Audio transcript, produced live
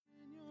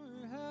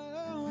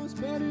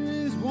Better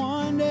is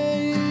one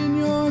day in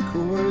your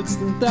courts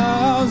than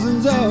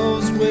thousands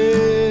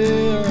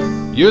elsewhere.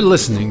 You're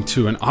listening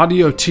to an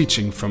audio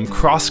teaching from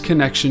Cross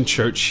Connection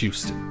Church,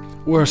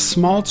 Houston. We're a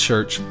small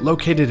church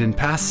located in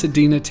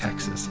Pasadena,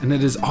 Texas, and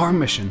it is our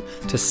mission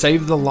to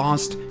save the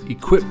lost,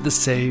 equip the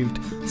saved,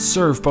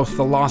 serve both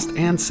the lost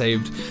and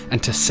saved,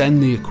 and to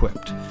send the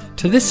equipped.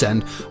 To this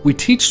end, we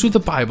teach through the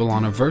Bible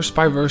on a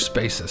verse-by-verse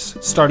basis,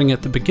 starting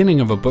at the beginning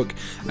of a book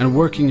and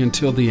working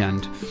until the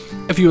end.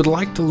 If you would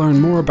like to learn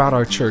more about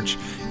our church,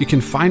 you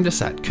can find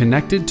us at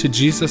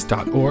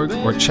connectedtojesus.org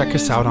or check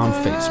us out on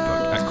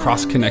Facebook at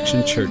Cross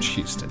Connection Church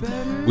Houston.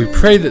 We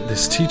pray that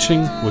this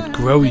teaching would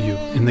grow you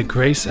in the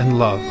grace and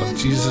love of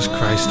Jesus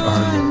Christ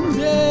our Lord.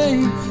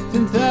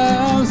 Than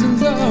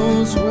thousands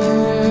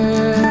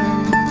elsewhere.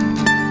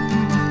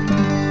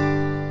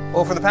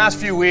 Well, for the past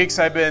few weeks,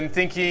 I've been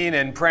thinking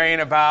and praying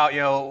about,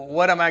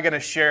 what am I going to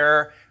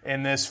share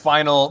in this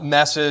final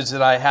message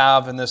that I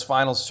have in this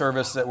final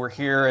service that we're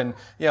here. And,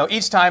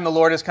 each time the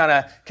Lord has kind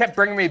of kept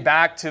bringing me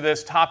back to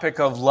this topic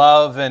of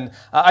love. And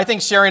I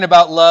think sharing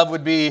about love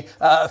would be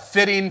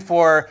fitting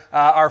for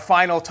our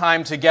final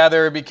time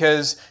together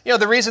because,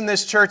 the reason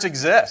this church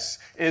exists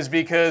is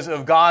because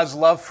of God's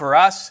love for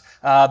us.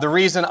 The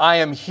reason I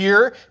am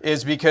here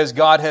is because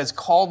God has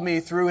called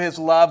me through His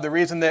love. The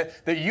reason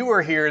that you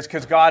are here is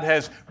because God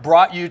has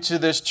brought you to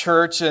this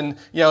church and,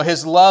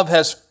 His love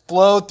has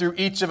flowed through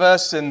each of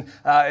us, and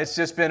it's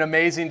just been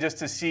amazing just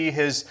to see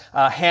His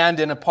hand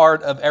in a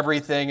part of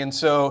everything. And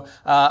so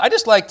I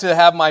just like to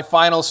have my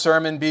final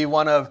sermon be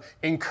one of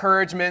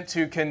encouragement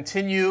to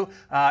continue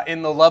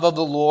in the love of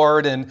the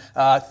Lord, and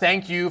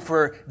thank you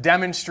for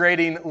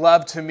demonstrating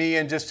love to me,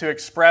 and just to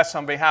express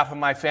on behalf of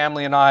my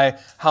family and I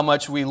how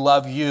much we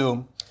love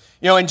you.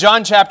 In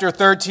John chapter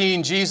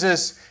 13,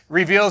 Jesus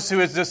reveals to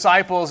His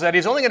disciples that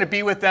He's only going to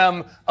be with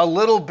them a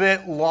little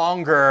bit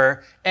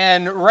longer.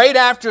 And right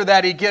after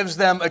that, He gives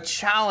them a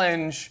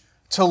challenge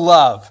to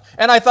love.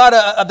 And I thought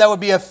that would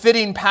be a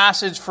fitting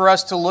passage for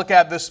us to look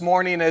at this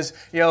morning as,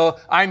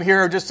 I'm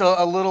here just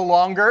a little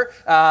longer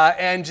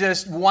and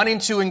just wanting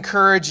to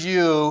encourage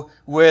you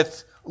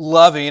with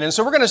loving. And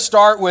so we're going to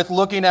start with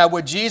looking at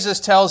what Jesus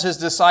tells His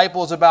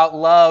disciples about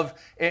love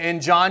in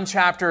John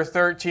chapter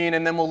 13,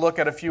 and then we'll look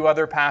at a few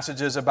other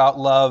passages about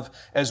love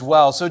as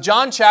well. So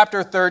John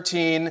chapter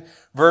 13,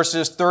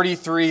 verses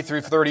 33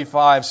 through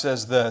 35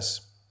 says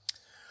this: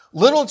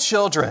 "Little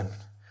children,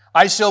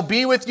 I shall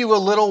be with you a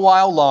little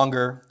while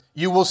longer.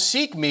 You will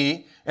seek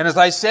me, and as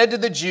I said to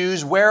the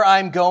Jews, where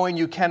I'm going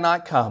you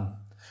cannot come.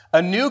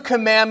 A new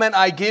commandment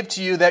I give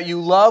to you, that you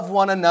love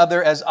one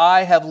another as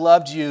I have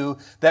loved you,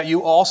 that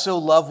you also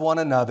love one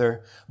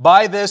another.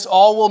 By this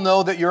all will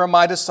know that you are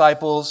my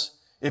disciples,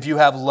 if you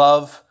have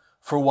love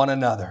for one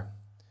another."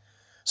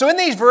 So in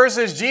these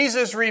verses,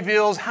 Jesus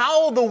reveals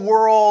how the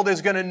world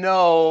is going to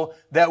know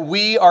that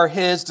we are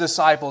His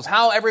disciples,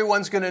 how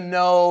everyone's going to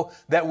know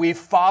that we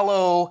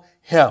follow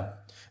Him.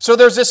 So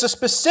there's a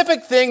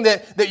specific thing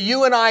that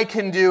you and I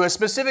can do, a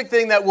specific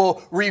thing that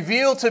will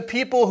reveal to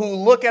people who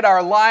look at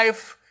our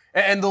life,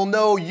 and they'll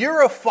know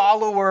you're a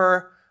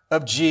follower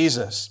of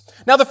Jesus.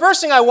 Now, the first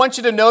thing I want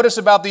you to notice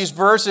about these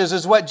verses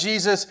is what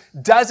Jesus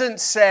doesn't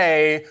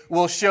say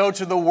will show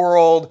to the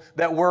world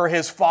that we're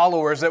His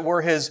followers, that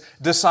we're His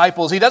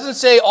disciples. He doesn't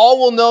say, all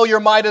will know you're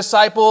my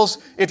disciples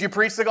if you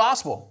preach the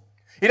gospel.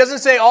 He doesn't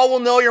say, all will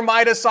know you're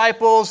my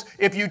disciples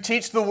if you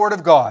teach the Word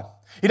of God.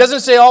 He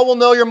doesn't say, all will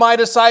know you're my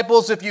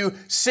disciples if you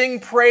sing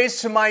praise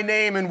to my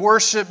name and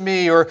worship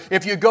me, or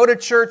if you go to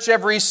church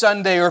every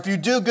Sunday, or if you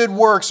do good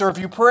works, or if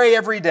you pray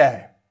every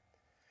day.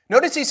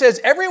 Notice He says,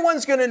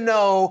 everyone's going to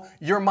know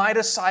you're my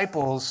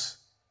disciples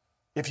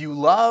if you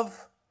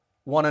love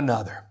one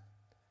another.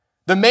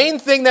 The main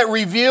thing that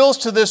reveals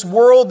to this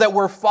world that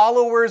we're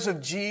followers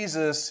of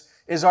Jesus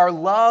is our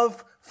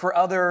love for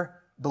other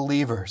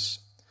believers.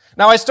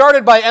 Now, I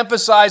started by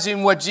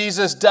emphasizing what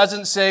Jesus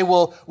doesn't say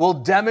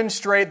will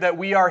demonstrate that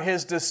we are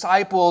His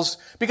disciples,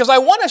 because I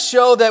want to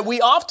show that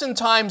we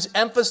oftentimes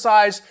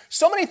emphasize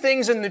so many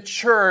things in the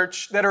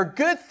church that are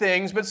good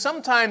things, but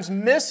sometimes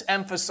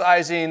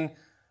misemphasizing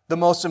the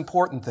most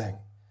important thing: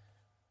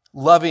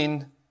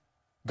 loving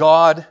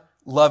God,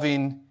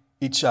 loving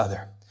each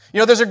other.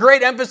 There's a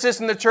great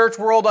emphasis in the church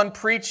world on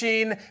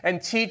preaching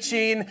and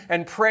teaching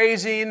and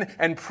praising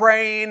and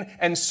praying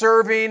and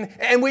serving.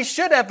 And we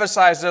should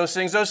emphasize those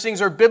things. Those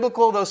things are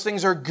biblical. Those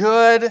things are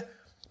good.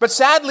 But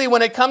sadly,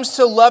 when it comes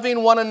to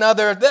loving one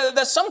another,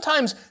 that's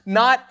sometimes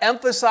not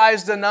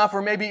emphasized enough,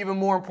 or maybe even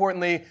more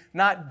importantly,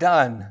 not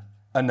done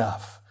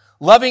enough.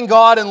 Loving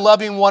God and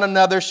loving one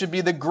another should be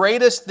the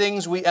greatest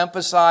things we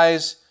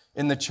emphasize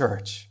in the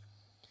church.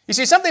 You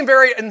see, something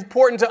very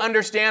important to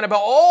understand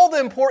about all the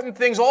important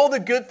things, all the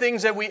good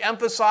things that we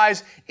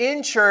emphasize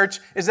in church,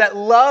 is that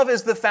love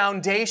is the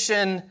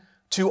foundation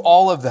to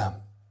all of them.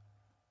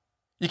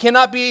 You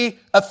cannot be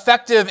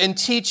effective in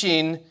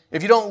teaching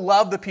if you don't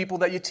love the people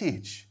that you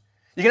teach.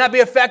 You cannot be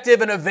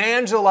effective in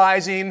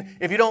evangelizing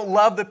if you don't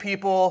love the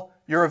people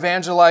you're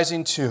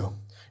evangelizing to.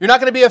 You're not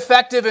going to be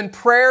effective in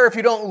prayer if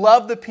you don't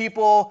love the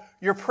people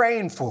you're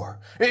praying for.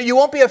 You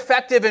won't be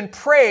effective in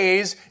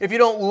praise if you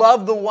don't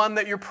love the one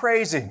that you're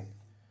praising.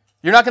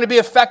 You're not going to be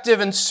effective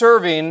in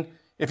serving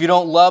if you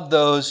don't love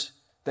those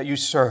that you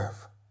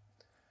serve.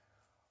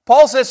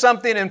 Paul says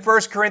something in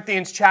 1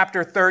 Corinthians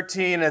chapter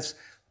 13 as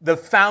the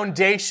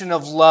foundation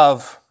of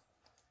love.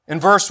 In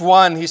verse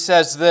 1, he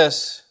says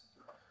this,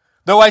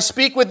 "Though I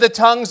speak with the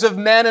tongues of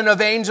men and of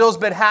angels,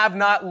 but have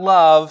not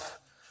love,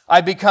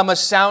 I become a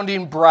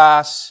sounding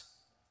brass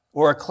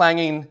or a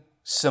clanging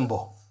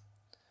cymbal."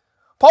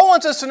 Paul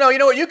wants us to know,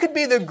 you could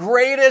be the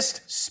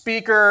greatest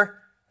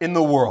speaker in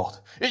the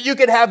world. You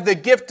could have the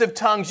gift of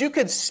tongues. You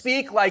could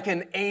speak like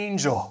an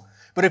angel.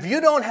 But if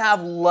you don't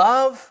have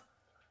love,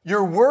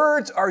 your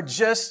words are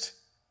just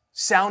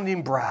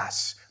sounding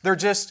brass. They're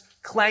just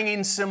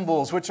clanging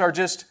cymbals, which are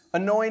just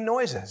annoying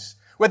noises.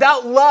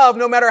 Without love,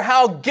 no matter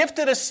how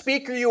gifted a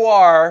speaker you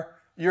are,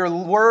 your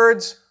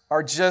words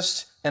are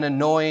just an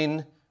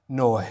annoying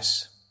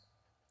noise.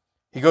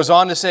 He goes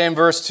on to say in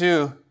verse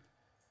 2,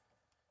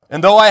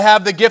 "And though I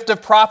have the gift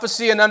of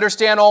prophecy and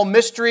understand all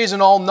mysteries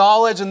and all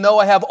knowledge, and though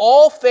I have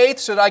all faith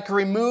so that I can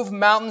remove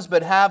mountains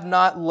but have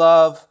not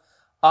love,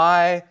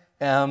 I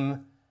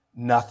am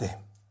nothing."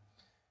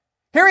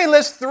 Here he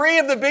lists three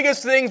of the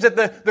biggest things that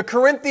the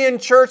Corinthian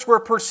church were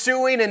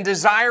pursuing and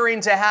desiring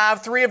to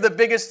have, three of the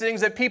biggest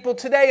things that people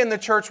today in the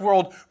church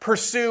world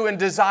pursue and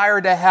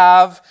desire to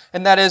have,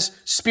 and that is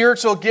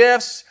spiritual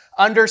gifts,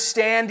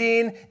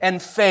 understanding,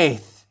 and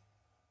faith.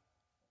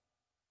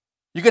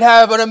 You could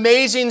have an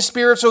amazing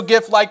spiritual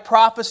gift like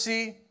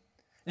prophecy.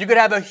 You could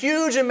have a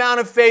huge amount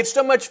of faith,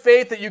 so much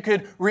faith that you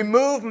could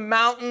remove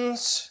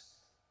mountains.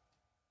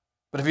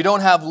 But if you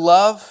don't have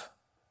love,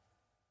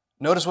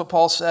 notice what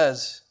Paul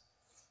says,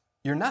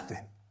 you're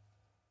nothing.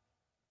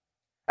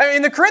 I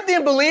mean, the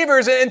Corinthian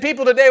believers and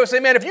people today would say,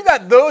 man, if you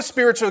got those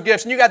spiritual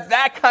gifts and you got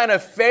that kind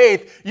of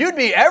faith, you'd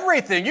be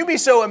everything. You'd be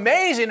so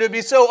amazing. It'd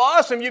be so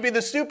awesome. You'd be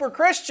the super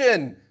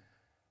Christian.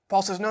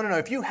 Paul says, no.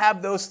 If you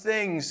have those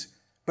things,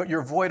 but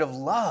you're void of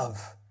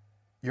love,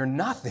 you're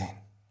nothing.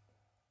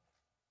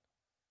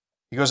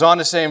 He goes on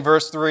to say in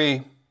verse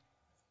 3,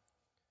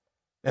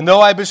 "And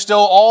though I bestow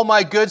all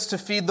my goods to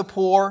feed the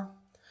poor,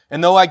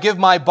 and though I give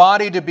my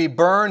body to be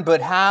burned,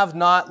 but have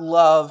not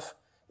love,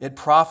 it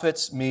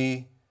profits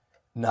me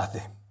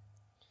nothing."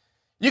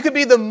 You could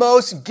be the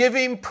most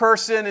giving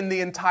person in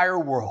the entire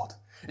world.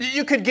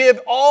 You could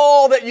give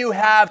all that you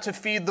have to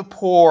feed the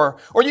poor,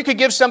 or you could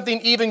give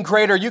something even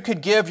greater. You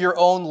could give your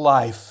own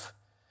life.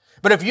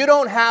 But if you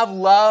don't have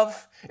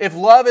love, if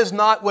love is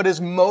not what is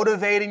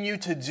motivating you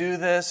to do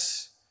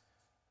this,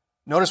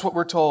 notice what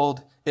we're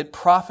told, it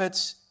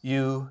profits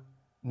you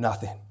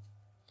nothing.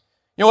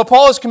 What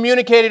Paul is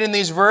communicating in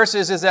these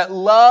verses is that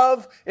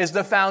love is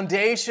the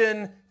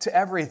foundation to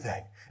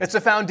everything. It's the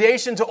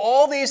foundation to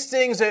all these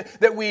things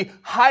that we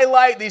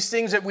highlight, these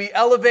things that we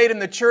elevate in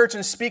the church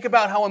and speak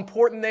about how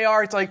important they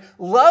are. It's like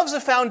love's a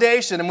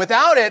foundation, and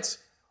without it,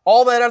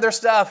 all that other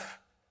stuff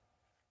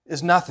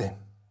is nothing.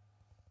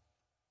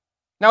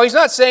 Now, he's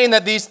not saying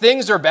that these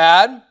things are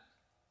bad.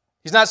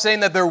 He's not saying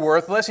that they're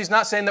worthless. He's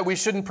not saying that we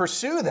shouldn't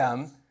pursue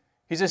them.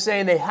 He's just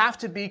saying they have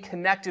to be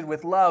connected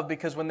with love,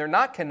 because when they're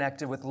not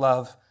connected with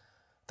love,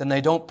 then they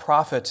don't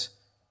profit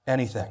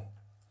anything.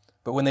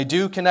 But when they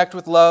do connect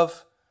with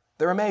love,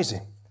 they're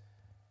amazing.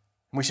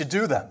 And we should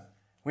do them.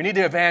 We need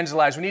to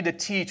evangelize. We need to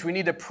teach. We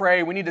need to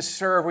pray. We need to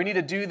serve. We need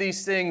to do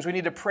these things. We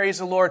need to praise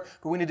the Lord,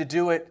 but we need to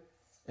do it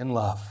in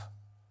love.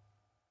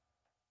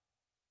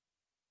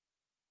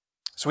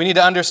 So we need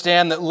to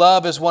understand that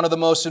love is one of the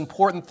most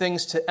important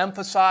things to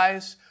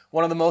emphasize,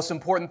 one of the most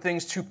important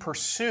things to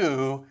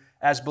pursue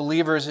as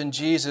believers in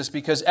Jesus,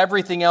 because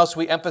everything else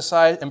we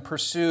emphasize and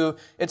pursue,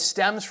 it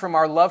stems from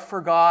our love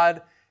for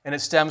God and it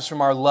stems from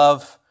our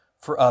love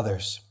for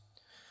others.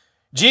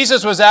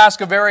 Jesus was asked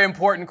a very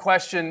important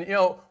question,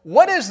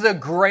 what is the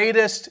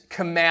greatest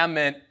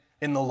commandment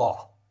in the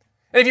law?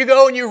 And if you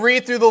go and you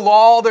read through the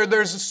law,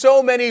 there's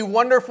so many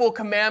wonderful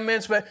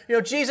commandments, but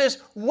Jesus,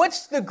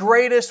 what's the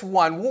greatest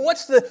one?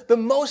 What's the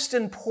most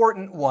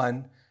important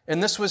one?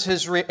 And this was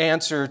his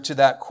answer to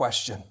that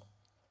question.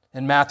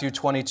 In Matthew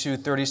 22,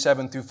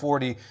 37 through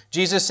 40,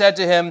 Jesus said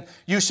to him,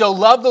 "You shall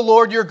love the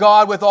Lord your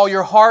God with all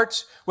your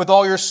heart, with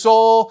all your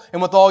soul,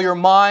 and with all your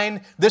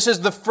mind. This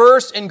is the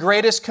first and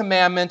greatest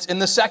commandment,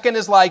 and the second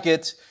is like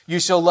it. You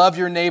shall love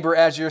your neighbor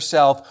as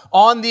yourself.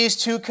 On these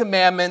two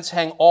commandments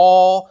hang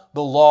all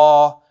the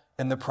law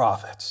and the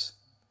prophets."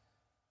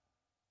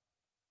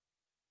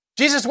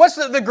 Jesus, what's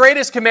the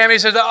greatest commandment? He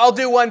says, I'll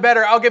do one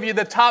better. I'll give you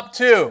the top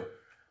two.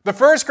 The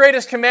first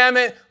greatest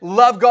commandment,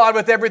 love God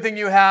with everything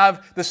you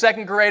have. The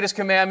second greatest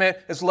commandment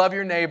is love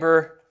your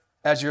neighbor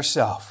as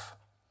yourself.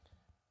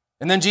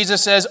 And then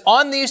Jesus says,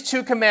 on these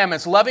two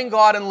commandments, loving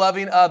God and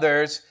loving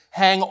others,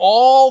 hang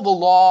all the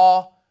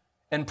law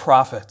and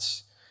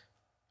prophets.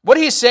 What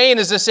he's saying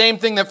is the same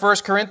thing that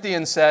 1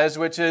 Corinthians says,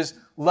 which is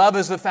love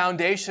is the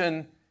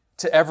foundation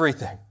to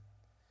everything.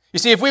 You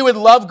see, if we would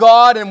love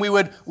God and we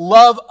would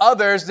love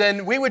others,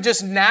 then we would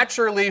just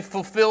naturally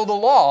fulfill the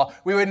law.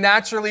 We would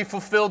naturally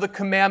fulfill the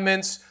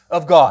commandments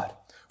of God.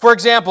 For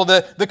example,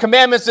 the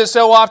commandments that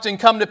so often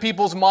come to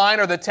people's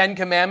mind are the 10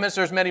 Commandments.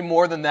 There's many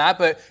more than that,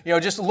 but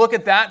just look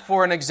at that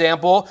for an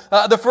example.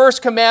 The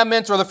first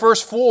commandment, or the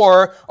first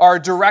 4, are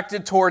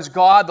directed towards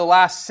God. The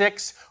last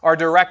 6 are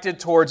directed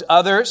towards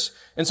others.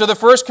 And so the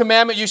first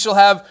commandment, you shall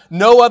have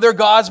no other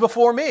gods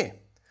before me.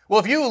 Well,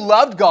 if you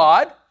loved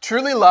God,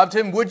 truly loved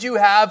Him, would you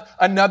have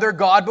another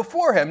God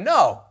before Him?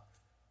 No.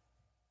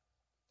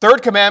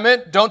 Third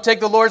commandment, don't take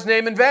the Lord's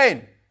name in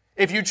vain.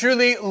 If you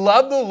truly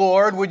love the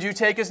Lord, would you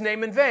take His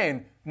name in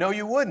vain? No,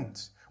 you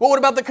wouldn't. Well, what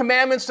about the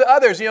commandments to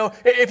others?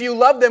 If you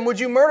love them, would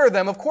you murder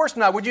them? Of course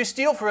not. Would you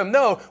steal from them?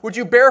 No. Would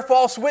you bear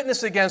false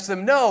witness against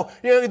them? No.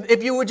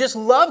 If you would just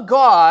love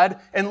God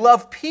and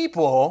love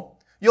people,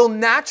 you'll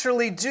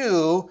naturally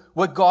do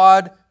what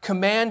God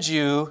commands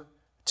you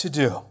to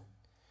do.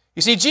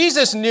 You see,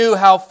 Jesus knew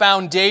how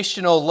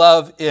foundational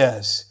love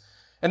is.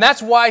 And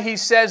that's why He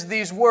says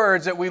these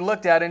words that we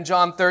looked at in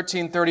John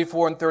 13,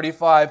 34, and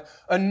 35.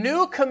 A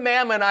new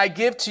commandment I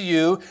give to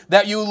you,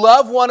 that you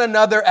love one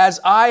another as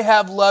I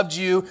have loved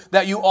you,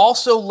 that you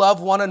also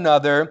love one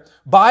another.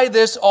 By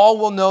this all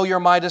will know you're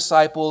my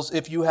disciples,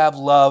 if you have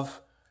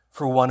love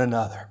for one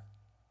another.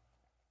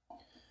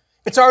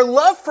 It's our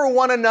love for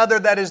one another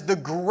that is the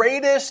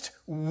greatest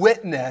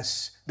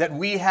witness that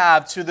we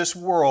have to this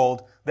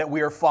world that we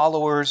are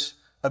followers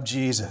of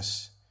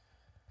Jesus.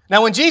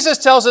 Now, when Jesus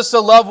tells us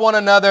to love one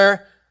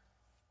another,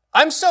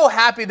 I'm so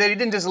happy that He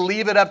didn't just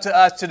leave it up to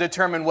us to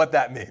determine what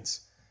that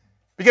means.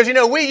 Because,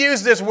 we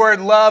use this word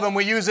love and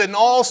we use it in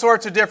all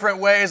sorts of different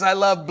ways. I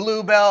love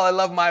Bluebell. I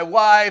love my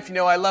wife.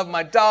 I love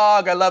my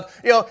dog. I love,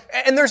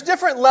 and there's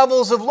different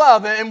levels of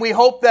love. And we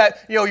hope that,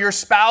 your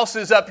spouse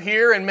is up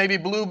here and maybe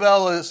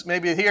Bluebell is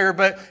maybe here,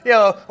 but,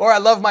 or I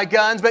love my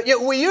guns. But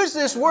we use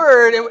this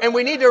word and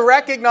we need to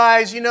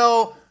recognize,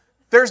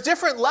 there's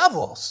different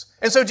levels.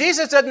 And so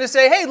Jesus doesn't just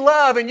say, hey,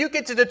 love, and you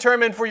get to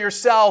determine for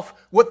yourself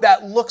what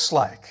that looks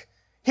like.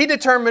 He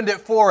determined it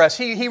for us.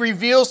 He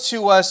reveals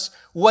to us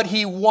what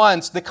He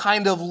wants, the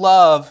kind of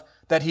love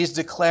that He's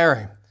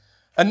declaring.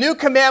 A new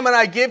commandment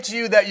I give to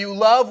you, that you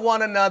love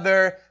one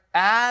another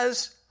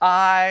as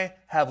I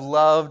have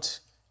loved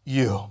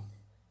you.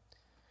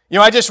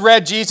 I just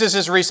read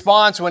Jesus'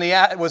 response when he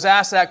was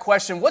asked that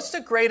question, what's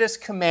the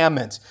greatest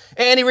commandment?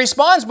 And he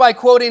responds by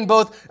quoting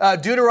both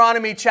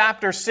Deuteronomy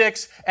chapter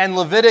 6 and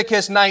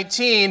Leviticus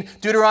 19.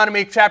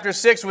 Deuteronomy chapter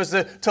 6 was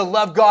to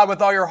love God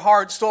with all your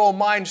heart, soul,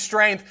 mind,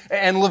 strength.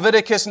 And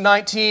Leviticus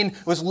 19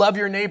 was love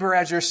your neighbor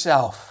as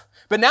yourself.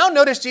 But now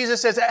notice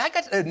Jesus says, I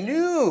got a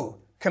new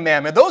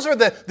commandment. Those are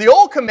the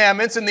old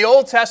commandments in the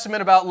Old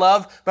Testament about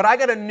love, but I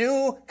got a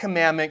new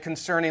commandment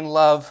concerning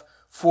love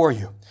for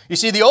you. You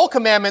see, the old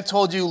commandment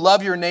told you,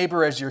 love your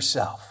neighbor as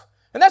yourself.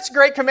 And that's a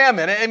great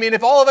commandment. I mean,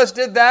 if all of us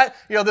did that,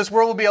 this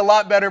world would be a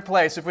lot better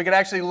place. If we could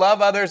actually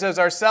love others as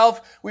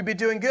ourselves, we'd be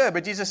doing good.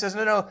 But Jesus says,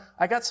 no,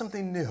 I got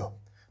something new.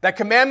 That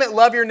commandment,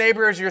 love your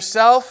neighbor as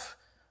yourself,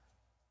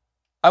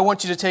 I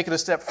want you to take it a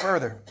step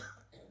further.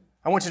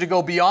 I want you to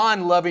go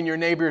beyond loving your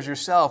neighbor as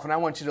yourself, and I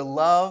want you to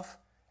love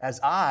as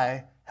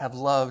I have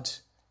loved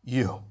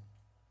you.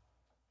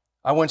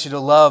 I want you to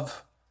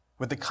love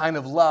with the kind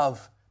of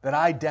love that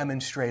I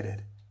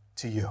demonstrated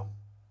to you.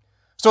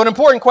 So an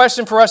important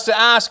question for us to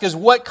ask is,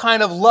 what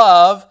kind of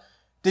love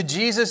did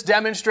Jesus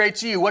demonstrate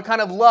to you? What kind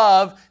of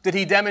love did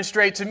He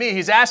demonstrate to me?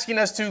 He's asking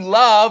us to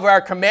love, or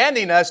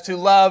commanding us to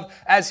love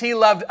as He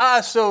loved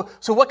us. So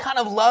what kind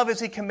of love is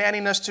He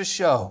commanding us to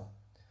show?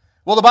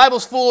 Well, the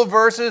Bible's full of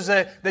verses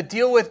that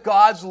deal with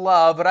God's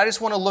love, but I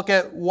just want to look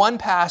at one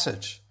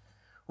passage.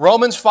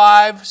 Romans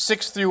 5,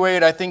 6 through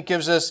 8, I think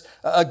gives us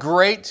a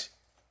great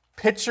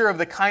picture of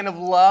the kind of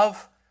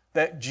love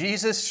that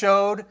Jesus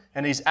showed,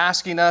 and He's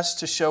asking us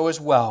to show as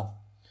well.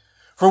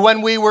 For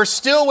when we were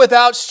still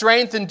without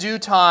strength in due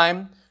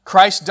time,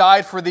 Christ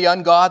died for the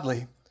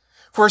ungodly.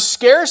 For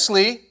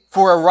scarcely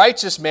for a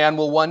righteous man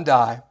will one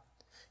die.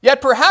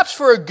 Yet perhaps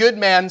for a good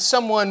man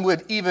someone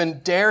would even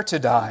dare to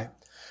die.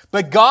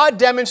 But God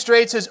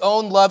demonstrates His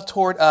own love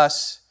toward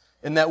us,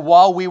 in that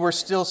while we were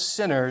still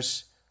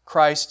sinners,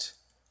 Christ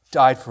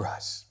died for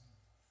us.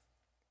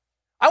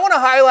 I want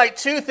to highlight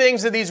two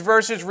things that these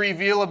verses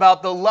reveal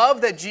about the love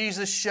that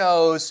Jesus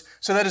shows,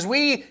 so that as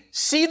we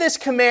see this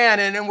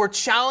command and we're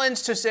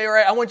challenged to say, all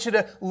right, I want you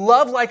to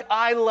love like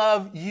I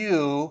love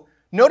you.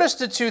 Notice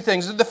the two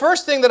things. The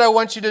first thing that I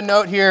want you to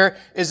note here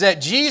is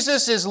that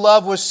Jesus'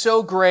 love was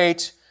so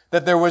great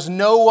that there was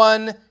no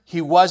one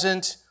He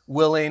wasn't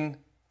willing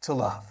to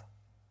love.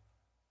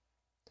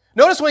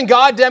 Notice when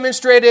God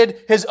demonstrated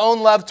His own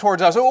love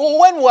towards us.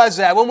 When was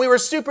that? When we were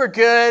super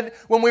good?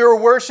 When we were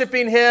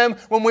worshiping Him?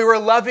 When we were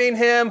loving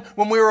Him?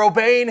 When we were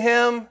obeying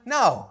Him?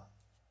 No.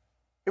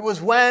 It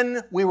was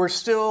when we were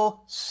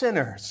still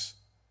sinners.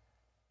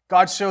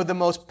 God showed the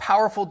most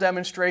powerful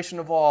demonstration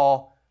of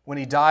all when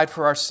He died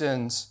for our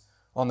sins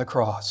on the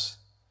cross.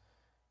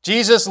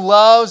 Jesus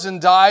loves and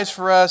dies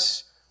for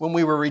us when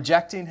we were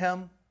rejecting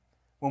Him,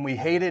 when we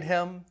hated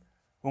Him,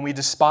 when we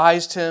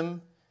despised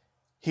Him.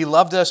 He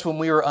loved us when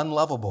we were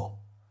unlovable.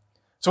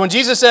 So when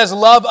Jesus says,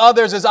 love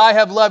others as I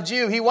have loved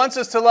you, He wants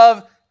us to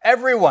love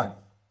everyone.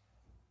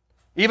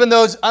 Even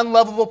those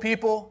unlovable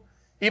people,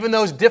 even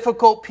those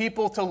difficult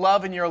people to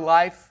love in your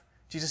life,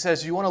 Jesus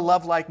says, you want to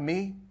love like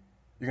me?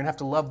 You're going to have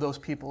to love those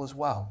people as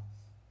well.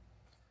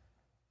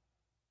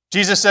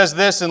 Jesus says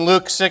this in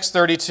Luke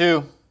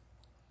 6:32.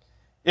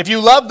 If you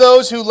love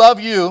those who love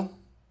you,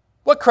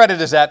 what credit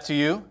is that to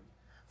you?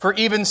 For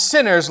even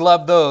sinners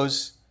love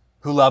those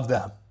who love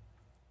them.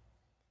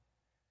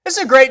 It's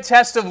a great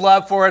test of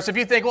love for us. If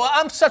you think, well,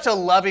 I'm such a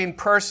loving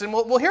person.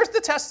 Well, here's the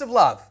test of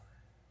love.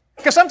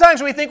 Because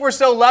sometimes we think we're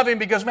so loving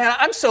because, man,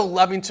 I'm so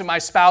loving to my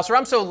spouse, or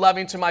I'm so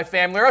loving to my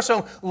family, or I'm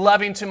so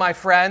loving to my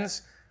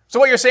friends. So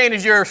what you're saying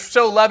is you're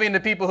so loving to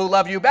people who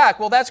love you back.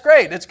 Well, that's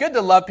great. It's good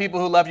to love people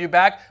who love you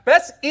back, but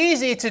that's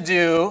easy to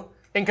do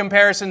in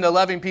comparison to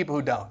loving people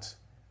who don't.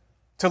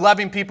 To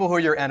loving people who are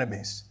your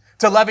enemies.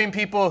 To loving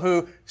people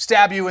who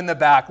stab you in the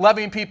back.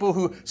 Loving people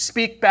who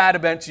speak bad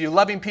about you.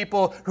 Loving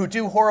people who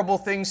do horrible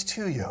things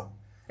to you.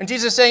 And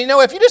Jesus is saying,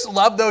 if you just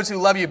love those who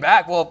love you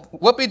back, well,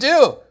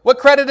 whoop-de-doo. What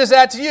credit is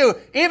that to you?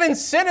 Even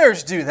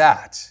sinners do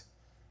that.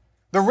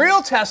 The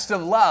real test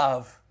of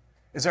love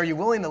is, are you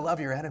willing to love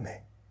your enemy?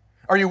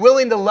 Are you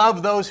willing to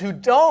love those who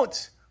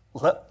don't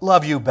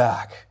love you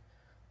back?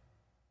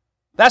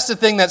 That's the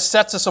thing that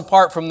sets us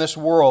apart from this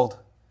world.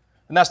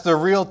 And that's the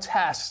real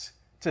test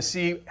to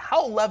see,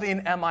 how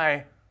loving am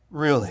I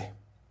really?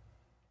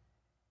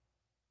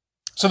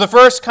 So the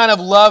first kind of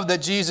love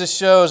that Jesus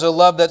shows, a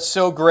love that's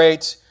so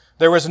great,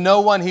 there was no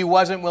one he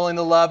wasn't willing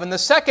to love. And the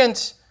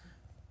second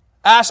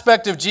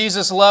aspect of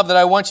Jesus' love that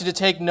I want you to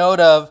take note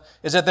of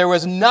is that there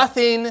was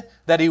nothing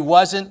that he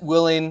wasn't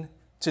willing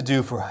to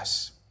do for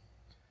us.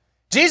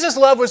 Jesus'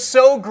 love was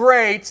so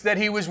great that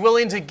he was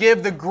willing to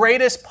give the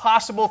greatest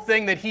possible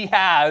thing that he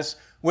has,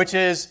 which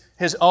is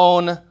his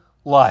own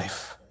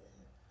life.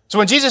 So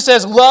when Jesus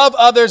says, love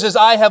others as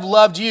I have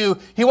loved you,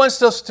 he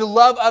wants us to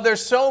love others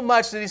so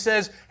much that he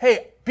says,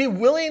 hey, be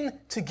willing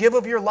to give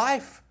of your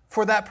life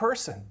for that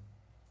person.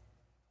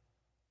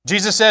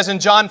 Jesus says in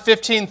John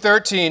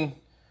 15:13,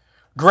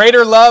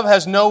 greater love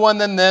has no one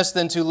than this,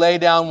 than to lay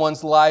down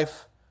one's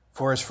life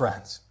for his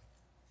friends.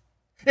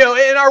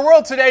 In our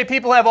world today,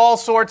 people have all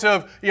sorts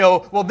of,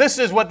 well, this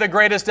is what the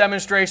greatest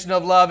demonstration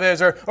of love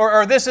is,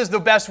 or this is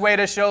the best way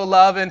to show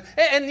love. And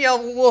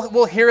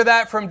we'll hear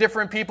that from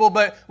different people.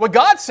 But what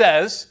God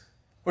says,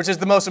 which is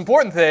the most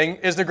important thing,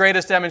 is the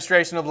greatest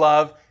demonstration of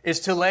love, is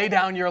to lay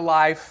down your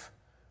life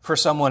for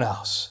someone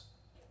else.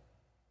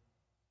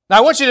 Now,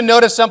 I want you to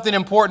notice something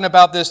important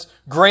about this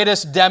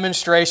greatest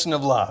demonstration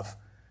of love.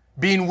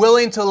 Being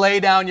willing to lay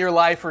down your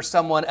life for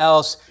someone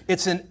else.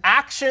 It's an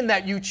action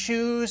that you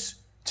choose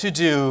to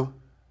do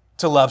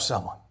to love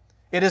someone.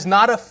 It is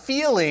not a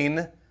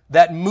feeling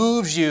that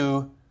moves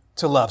you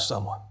to love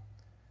someone.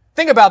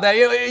 Think about that.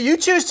 You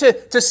choose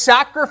to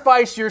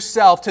sacrifice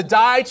yourself, to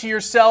die to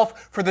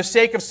yourself for the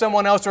sake of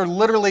someone else, or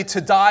literally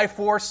to die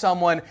for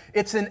someone.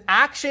 It's an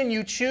action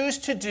you choose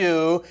to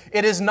do.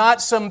 It is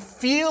not some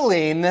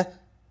feeling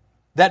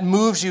that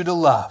moves you to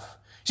love.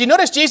 See,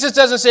 notice Jesus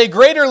doesn't say,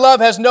 greater love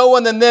has no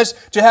one than this,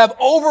 to have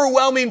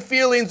overwhelming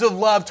feelings of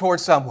love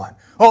towards someone.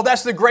 Oh,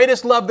 that's the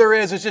greatest love there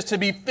is just to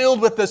be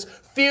filled with this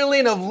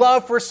feeling of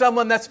love for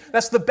someone.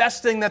 That's the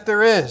best thing that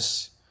there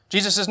is.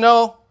 Jesus says,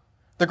 no,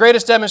 the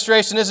greatest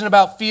demonstration isn't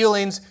about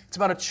feelings. It's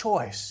about a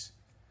choice.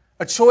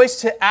 A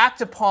choice to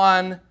act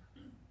upon,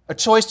 a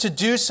choice to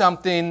do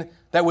something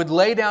that would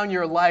lay down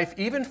your life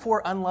even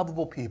for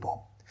unlovable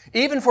people,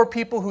 even for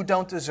people who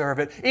don't deserve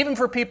it, even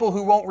for people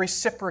who won't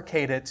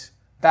reciprocate it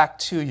back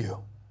to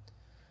you.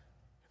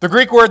 The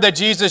Greek word that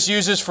Jesus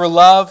uses for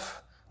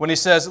love, when he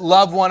says,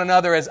 love one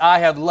another as I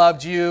have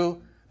loved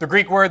you, the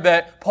Greek word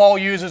that Paul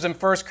uses in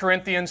 1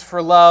 Corinthians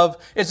for love,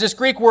 is this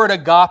Greek word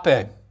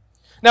agape.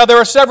 Now, there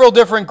are several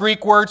different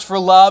Greek words for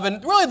love,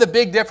 and really the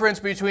big difference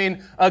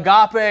between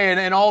agape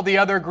and all the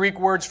other Greek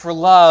words for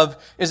love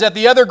is that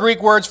the other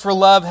Greek words for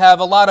love have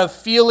a lot of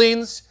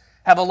feelings,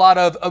 have a lot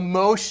of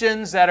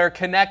emotions that are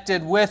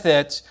connected with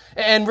it,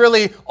 and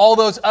really all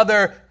those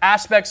other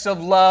aspects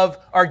of love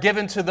are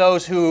given to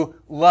those who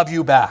love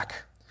you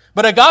back.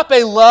 But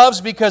agape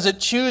loves because it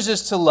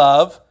chooses to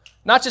love,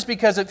 not just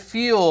because it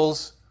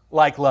feels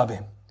like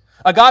loving.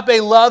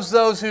 Agape loves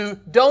those who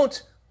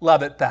don't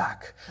love it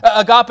back.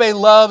 Agape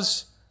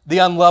loves the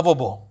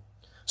unlovable.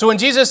 So when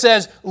Jesus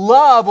says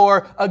love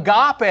or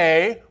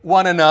agape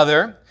one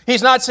another,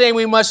 he's not saying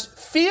we must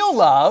feel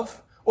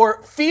love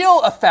or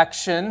feel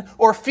affection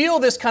or feel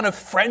this kind of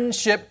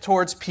friendship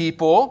towards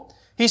people.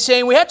 He's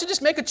saying we have to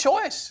just make a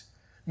choice.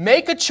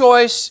 Make a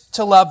choice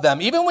to love them.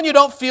 Even when you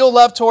don't feel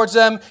love towards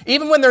them,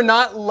 even when they're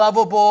not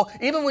lovable,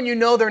 even when you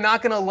know they're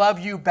not going to love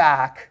you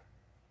back,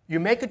 you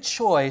make a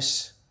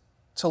choice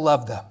to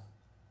love them.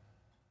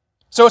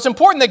 So it's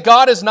important that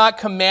God is not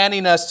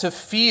commanding us to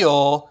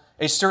feel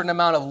a certain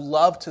amount of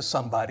love to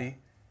somebody.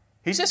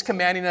 He's just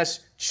commanding us,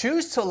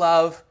 choose to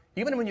love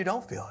even when you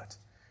don't feel it.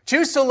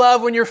 Choose to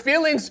love when your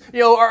feelings,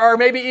 are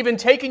maybe even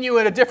taking you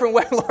in a different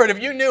way. Lord,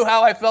 if you knew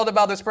how I felt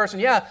about this person,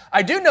 yeah,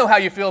 I do know how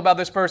you feel about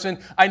this person.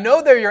 I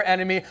know they're your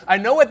enemy. I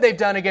know what they've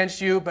done against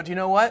you, but you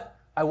know what?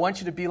 I want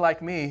you to be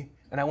like me,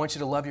 and I want you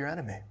to love your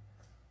enemy.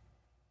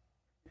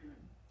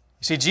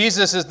 You see,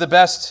 Jesus is the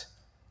best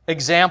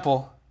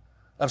example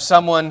of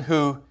someone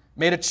who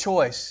made a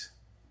choice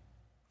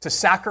to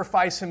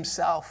sacrifice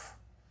himself,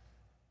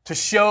 to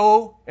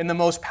show in the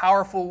most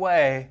powerful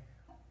way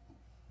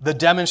the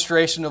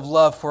demonstration of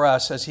love for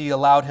us as he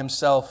allowed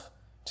himself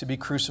to be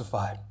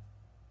crucified.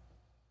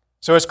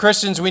 So as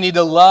Christians, we need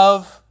to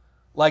love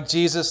like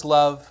Jesus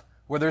loved,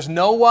 where there's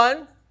no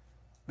one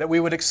that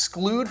we would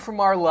exclude from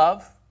our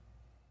love,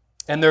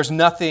 and there's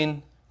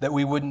nothing that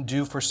we wouldn't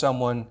do for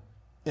someone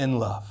in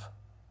love.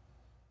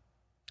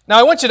 Now,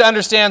 I want you to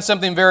understand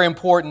something very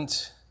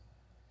important.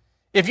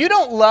 If you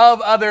don't love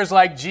others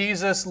like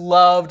Jesus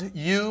loved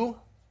you,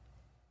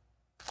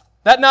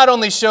 that not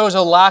only shows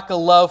a lack of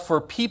love for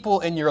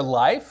people in your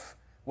life,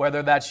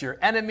 whether that's your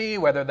enemy,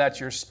 whether that's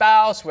your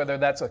spouse, whether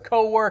that's a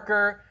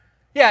coworker.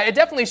 Yeah, it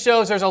definitely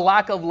shows there's a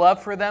lack of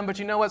love for them, but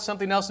you know what?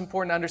 Something else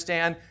important to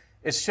understand,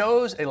 it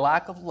shows a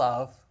lack of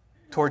love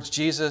towards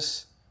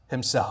Jesus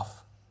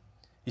himself.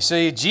 You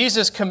see,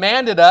 Jesus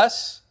commanded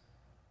us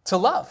to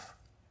love.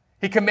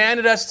 He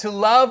commanded us to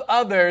love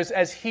others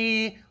as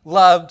he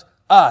loved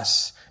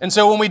us. And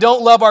so when we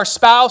don't love our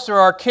spouse or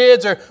our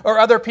kids or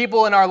other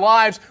people in our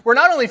lives, we're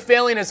not only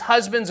failing as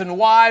husbands and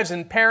wives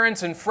and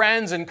parents and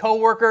friends and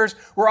coworkers,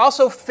 we're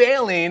also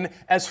failing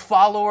as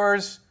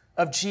followers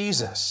of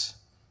Jesus,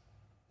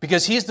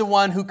 because he's the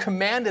one who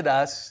commanded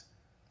us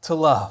to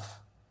love.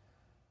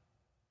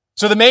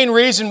 So the main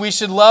reason we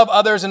should love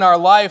others in our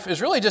life is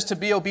really just to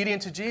be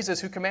obedient to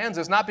Jesus, who commands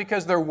us, not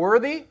because they're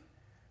worthy,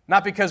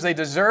 not because they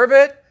deserve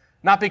it,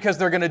 not because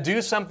they're going to do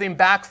something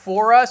back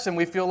for us and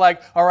we feel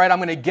like, all right, I'm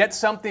going to get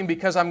something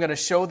because I'm going to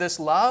show this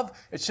love.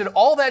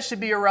 All that should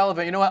be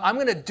irrelevant. You know what? I'm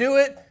going to do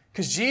it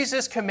because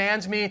Jesus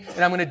commands me,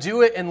 and I'm going to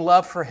do it in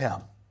love for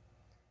him.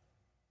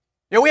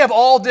 You know, we have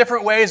all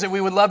different ways that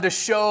we would love to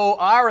show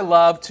our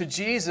love to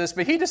Jesus,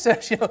 but he just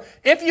says,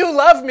 if you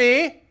love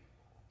me,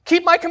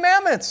 keep my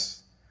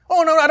commandments.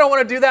 Oh, no, I don't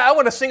want to do that. I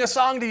want to sing a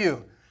song to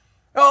you.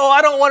 Oh,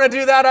 I don't want to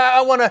do that.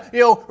 I want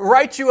to,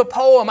 write you a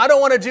poem. I don't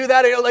want to do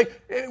that.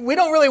 We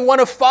don't really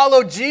want to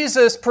follow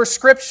Jesus'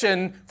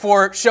 prescription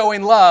for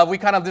showing love. We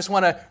kind of just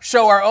want to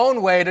show our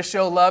own way to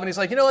show love. And he's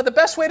like, you know what? The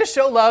best way to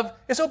show love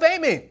is obey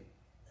me.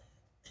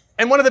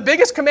 And one of the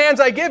biggest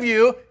commands I give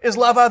you is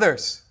love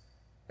others.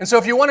 And so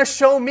if you want to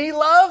show me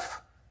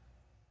love,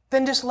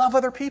 then just love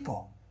other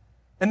people.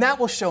 And that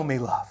will show me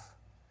love.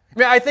 I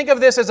mean, I think of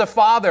this as a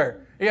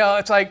father.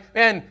 It's like,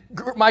 man,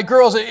 my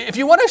girls, if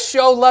you want to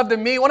show love to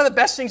me, one of the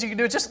best things you can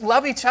do is just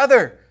love each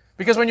other.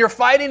 Because when you're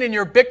fighting and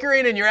you're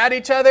bickering and you're at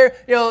each other,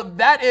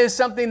 that is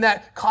something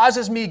that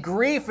causes me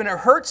grief and it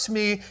hurts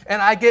me.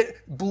 And I get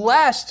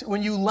blessed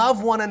when you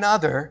love one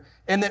another.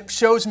 And it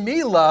shows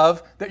me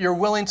love that you're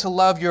willing to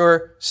love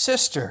your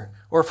sister.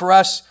 Or for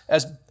us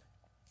as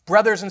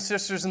brothers and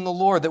sisters in the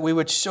Lord, that we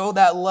would show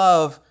that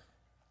love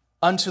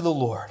unto the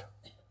Lord.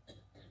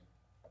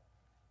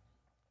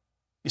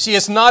 You see,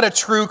 it's not a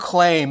true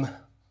claim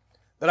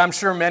that I'm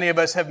sure many of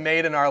us have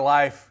made in our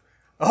life.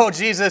 Oh,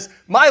 Jesus,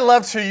 my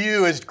love to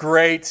you is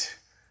great,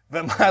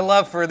 but my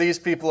love for these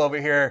people over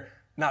here,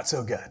 not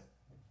so good.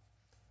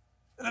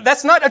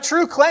 That's not a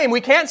true claim. We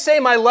can't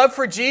say my love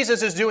for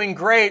Jesus is doing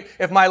great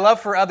if my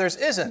love for others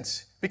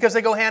isn't, because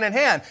they go hand in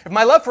hand. If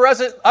my love for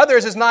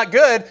others is not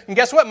good, and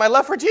guess what? My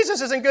love for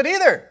Jesus isn't good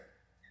either,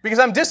 because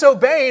I'm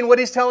disobeying what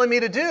he's telling me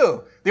to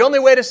do. The only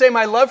way to say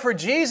my love for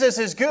Jesus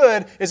is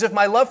good is if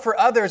my love for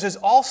others is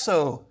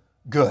also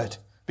good,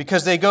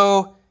 because they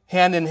go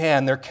hand in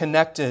hand. They're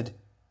connected.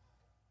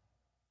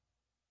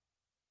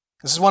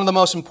 This is one of the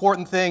most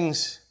important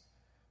things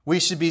we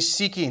should be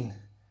seeking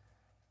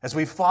as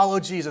we follow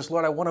Jesus.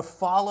 Lord, I want to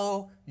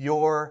follow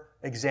your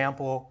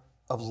example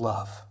of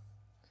love.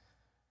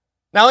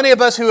 Now, any of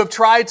us who have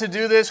tried to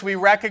do this, we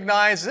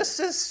recognize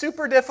this is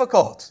super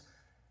difficult.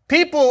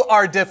 People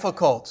are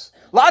difficult.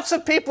 Lots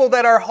of people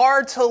that are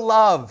hard to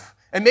love.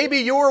 And maybe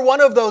you're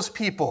one of those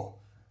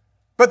people.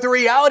 But the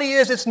reality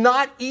is it's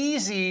not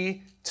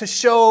easy to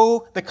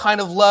show the kind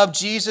of love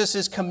Jesus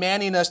is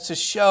commanding us to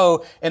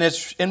show. And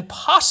it's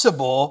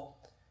impossible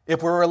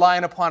if we're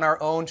relying upon our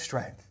own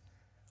strength,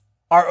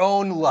 our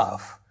own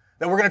love.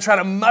 That we're going to try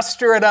to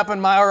muster it up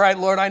in all right,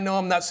 Lord, I know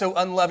I'm not so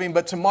unloving,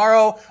 but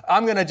tomorrow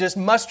I'm going to just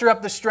muster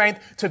up the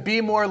strength to be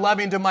more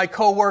loving to my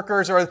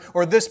coworkers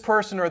or this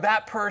person or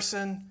that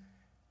person.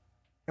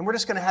 And we're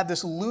just going to have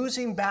this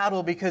losing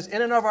battle because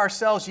in and of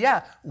ourselves,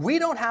 we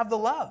don't have the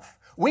love.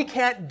 We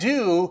can't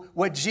do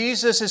what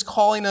Jesus is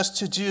calling us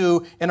to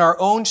do in our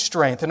own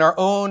strength, in our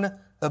own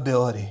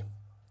ability.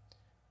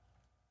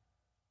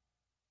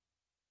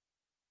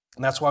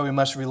 And that's why we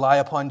must rely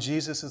upon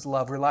Jesus'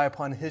 love, rely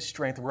upon his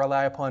strength,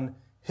 rely upon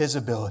his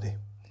ability.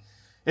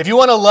 If you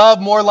want to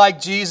love more like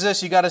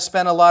Jesus, you got to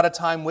spend a lot of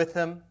time with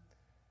him,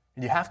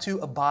 and you have to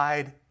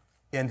abide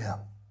in him.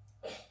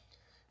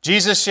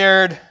 Jesus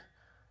shared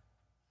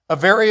a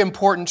very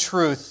important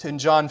truth in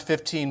John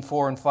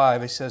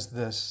 15:4-5. He says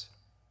this,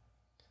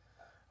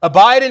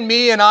 "Abide in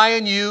me and I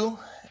in you,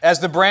 as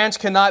the branch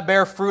cannot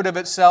bear fruit of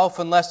itself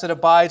unless it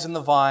abides in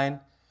the vine,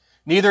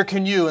 neither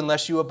can you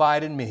unless you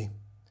abide in me.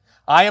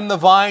 I am the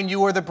vine,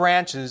 you are the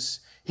branches.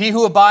 He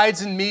who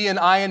abides in me and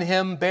I in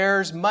him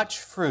bears much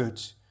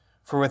fruit,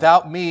 for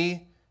without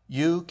me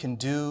you can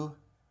do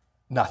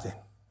nothing.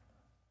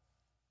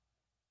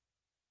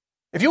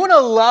 If you want to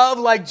love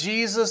like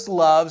Jesus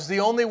loves, the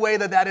only way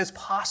that that is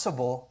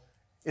possible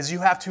is you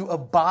have to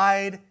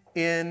abide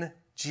in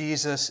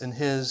Jesus and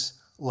his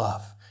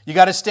love. You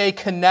got to stay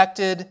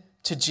connected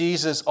to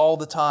Jesus all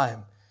the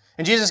time.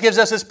 And Jesus gives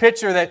us this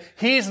picture that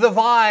he's the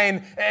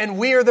vine and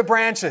we are the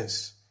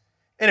branches.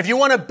 And if you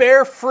want to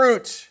bear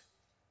fruit,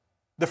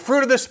 the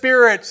fruit of the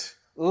Spirit,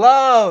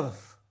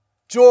 love,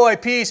 joy,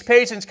 peace,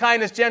 patience,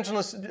 kindness,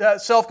 gentleness,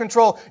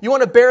 self-control. You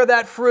want to bear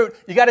that fruit,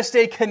 you got to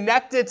stay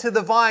connected to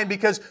the vine,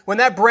 because when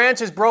that branch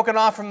is broken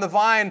off from the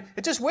vine,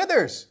 it just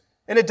withers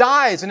and it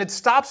dies and it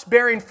stops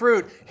bearing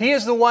fruit. He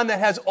is the one that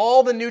has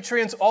all the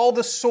nutrients, all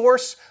the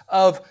source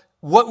of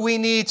what we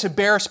need to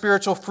bear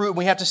spiritual fruit.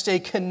 We have to stay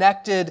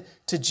connected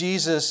to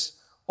Jesus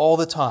all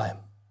the time.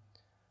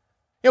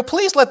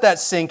 Please let that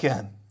sink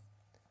in.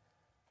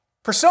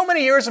 For so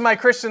many years of my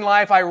Christian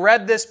life, I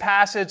read this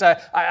passage,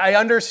 I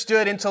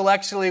understood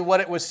intellectually what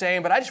it was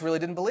saying, but I just really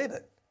didn't believe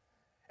it.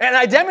 And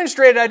I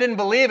demonstrated I didn't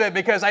believe it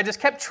because I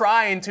just kept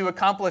trying to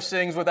accomplish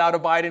things without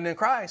abiding in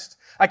Christ.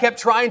 I kept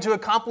trying to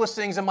accomplish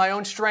things in my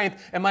own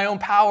strength and my own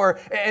power.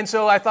 And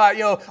so I thought,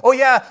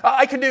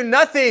 I can do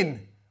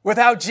nothing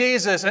without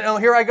Jesus. And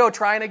here I go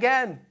trying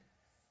again.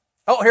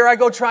 Here I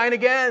go trying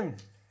again.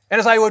 And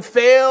as I would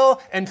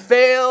fail and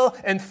fail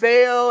and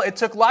fail, it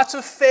took lots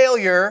of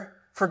failure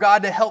for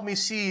God to help me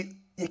see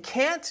you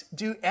can't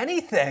do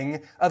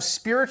anything of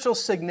spiritual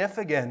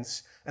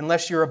significance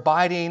unless you're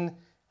abiding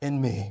in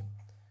me.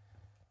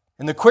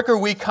 And the quicker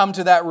we come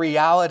to that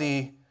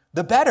reality,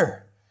 the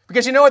better.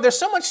 Because you know what? There's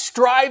so much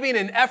striving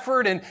and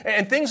effort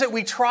and things that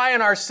we try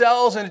in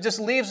ourselves, and it just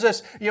leaves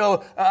us,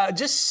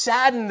 just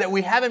saddened that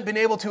we haven't been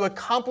able to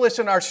accomplish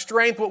in our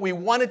strength what we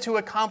wanted to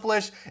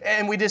accomplish,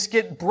 and we just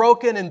get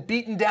broken and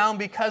beaten down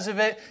because of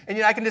it.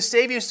 And I can just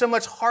save you so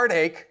much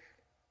heartache.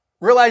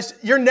 Realize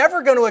you're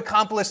never going to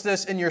accomplish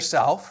this in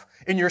yourself,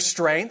 in your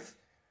strength.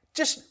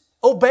 Just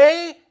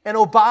obey and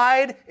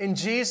abide in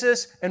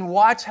Jesus and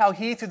watch how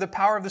he, through the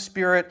power of the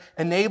Spirit,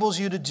 enables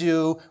you to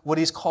do what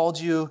he's called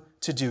you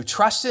to do.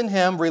 Trust in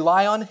him,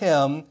 rely on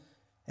him,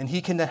 and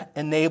he can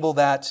enable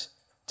that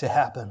to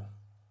happen.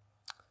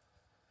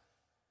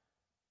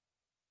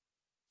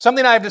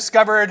 Something I've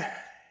discovered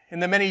in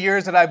the many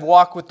years that I've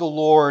walked with the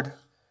Lord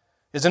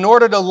is in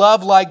order to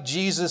love like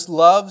Jesus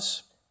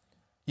loves,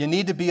 you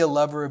need to be a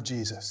lover of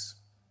Jesus.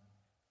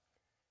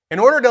 In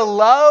order to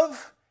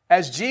love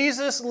as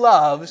Jesus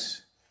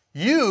loves,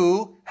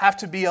 you have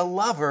to be a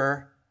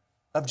lover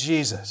of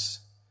Jesus.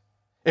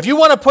 If you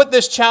want to put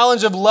this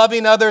challenge of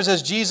loving others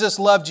as Jesus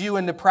loved you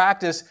into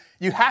practice,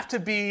 you have to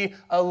be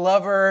a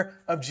lover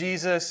of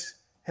Jesus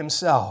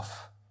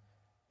himself.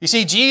 You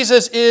see,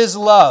 Jesus is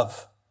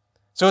love.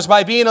 So it's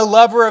by being a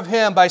lover of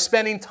him, by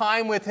spending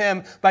time with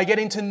him, by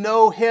getting to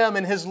know him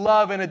and his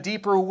love in a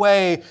deeper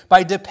way,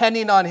 by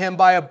depending on him,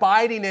 by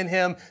abiding in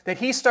him, that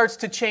he starts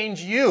to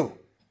change you.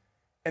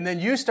 And then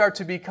you start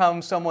to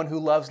become someone who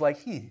loves like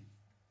he.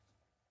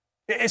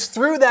 It's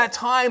through that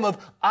time of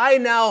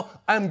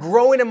I'm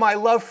growing in my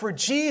love for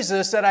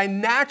Jesus that I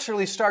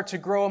naturally start to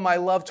grow in my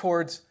love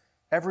towards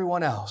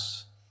everyone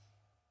else.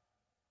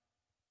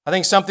 I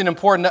think something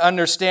important to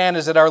understand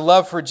is that our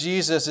love for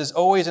Jesus is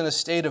always in a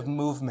state of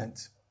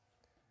movement.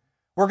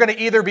 We're going to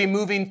either be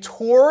moving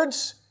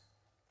towards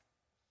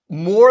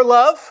more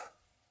love,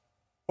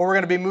 or we're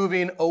going to be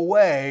moving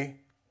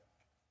away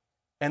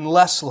and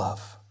less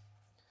love.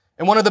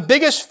 And one of the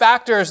biggest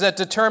factors that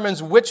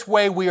determines which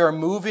way we are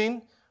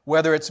moving,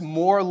 whether it's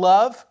more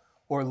love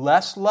or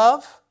less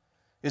love,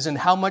 is in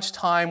how much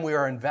time we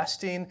are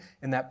investing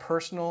in that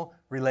personal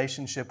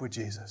relationship with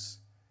Jesus.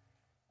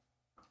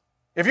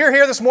 If you're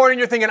here this morning,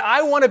 you're thinking,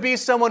 I want to be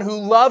someone who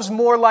loves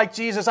more like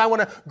Jesus. I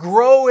want to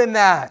grow in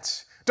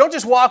that. Don't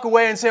just walk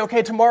away and say,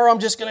 okay, tomorrow I'm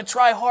just going to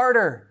try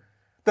harder.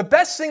 The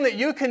best thing that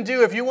you can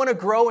do if you want to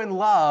grow in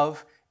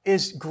love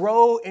is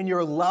grow in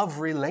your love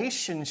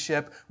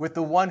relationship with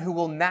the one who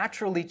will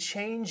naturally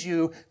change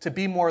you to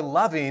be more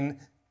loving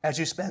as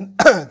you spend,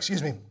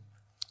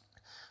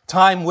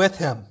 time with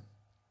him.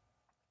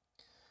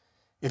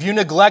 If you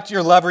neglect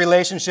your love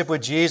relationship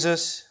with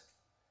Jesus,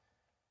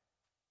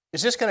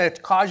 it's just going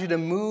to cause you to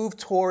move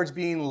towards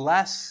being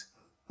less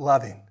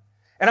loving.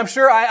 And I'm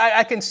sure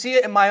I can see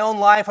it in my own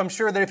life. I'm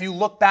sure that if you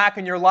look back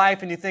in your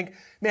life and you think,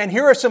 man,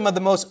 here are some of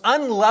the most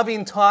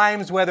unloving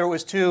times, whether it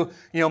was to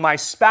my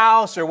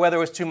spouse or whether it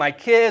was to my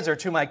kids or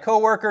to my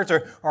coworkers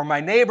or my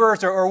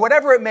neighbors or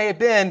whatever it may have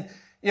been,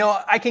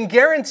 I can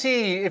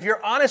guarantee if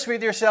you're honest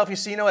with yourself, you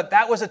see,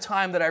 that was a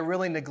time that I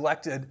really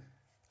neglected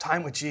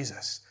time with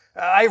Jesus.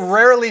 I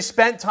rarely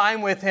spent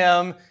time with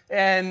him,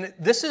 and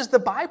this is the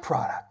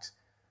byproduct.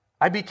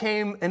 I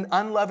became an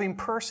unloving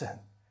person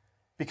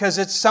because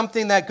it's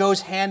something that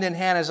goes hand in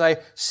hand. As I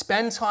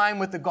spend time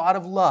with the God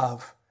of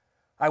love,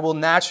 I will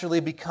naturally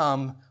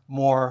become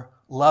more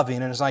loving.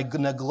 And as I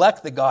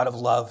neglect the God of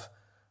love,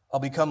 I'll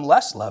become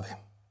less loving.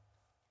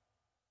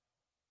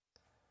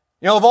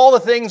 Of all the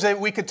things that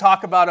we could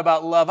talk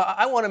about love,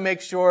 I want to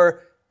make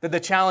sure that the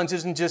challenge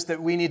isn't just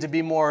that we need to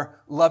be more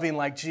loving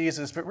like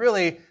Jesus, but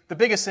really the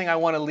biggest thing I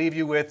want to leave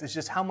you with is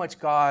just how much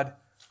God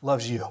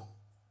loves you.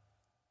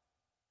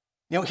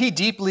 He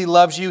deeply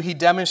loves you. He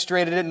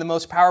demonstrated it in the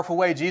most powerful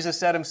way. Jesus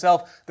said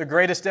himself, the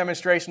greatest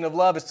demonstration of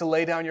love is to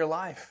lay down your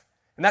life.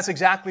 And that's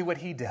exactly what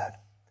he did.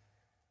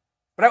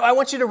 But I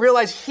want you to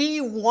realize he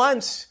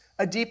wants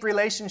a deep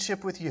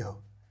relationship with you.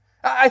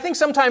 I think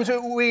sometimes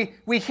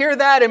we hear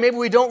that and maybe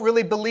we don't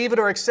really believe it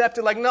or accept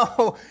it. Like,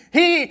 no,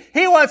 he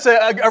wants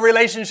a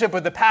relationship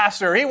with the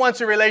pastor. He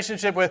wants a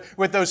relationship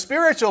with those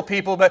spiritual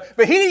people. But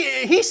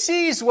he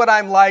sees what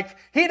I'm like.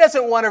 He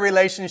doesn't want a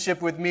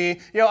relationship with me.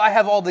 I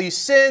have all these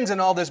sins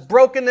and all this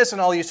brokenness and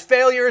all these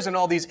failures and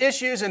all these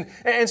issues.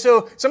 And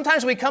so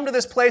sometimes we come to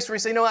this place where we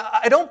say, no,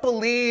 I don't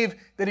believe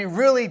that he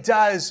really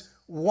does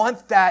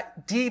want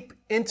that deep,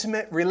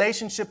 intimate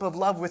relationship of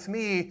love with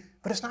me.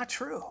 But it's not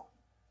true.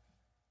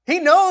 He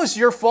knows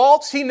your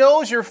faults, he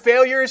knows your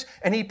failures,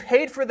 and he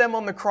paid for them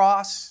on the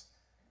cross.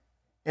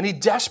 And he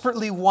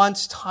desperately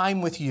wants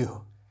time with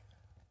you,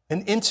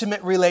 an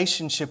intimate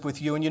relationship with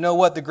you. And you know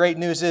what? The great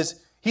news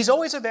is he's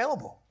always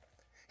available.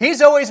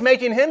 He's always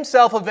making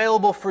himself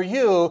available for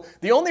you.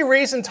 The only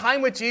reason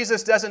time with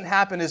Jesus doesn't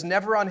happen is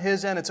never on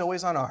his end, it's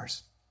always on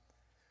ours.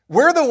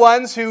 We're the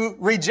ones who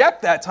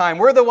reject that time.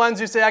 We're the ones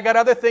who say, I got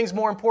other things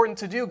more important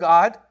to do,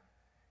 God.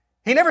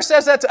 He never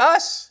says that to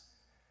us.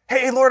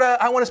 Hey, Lord,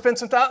 I want to spend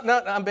some time.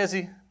 No, I'm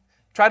busy.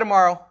 Try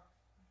tomorrow.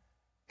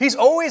 He's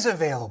always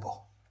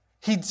available.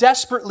 He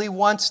desperately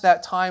wants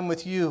that time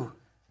with you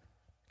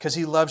because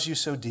he loves you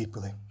so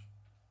deeply.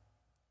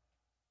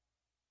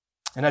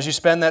 And as you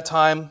spend that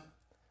time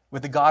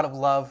with the God of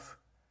love,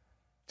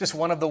 just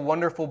one of the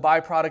wonderful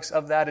byproducts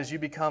of that is you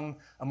become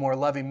a more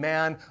loving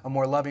man, a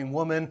more loving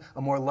woman,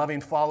 a more loving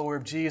follower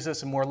of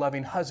Jesus, a more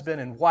loving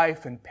husband and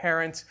wife and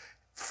parent,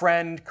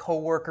 friend,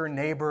 coworker,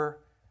 neighbor.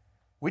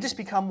 We just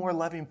become more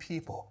loving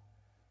people.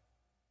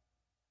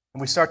 And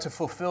we start to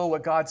fulfill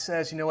what God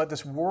says. You know what?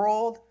 This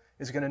world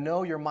is going to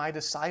know you're my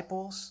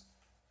disciples,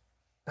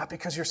 not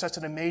because you're such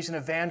an amazing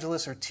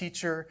evangelist or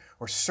teacher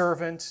or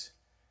servant,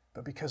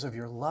 but because of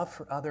your love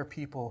for other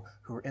people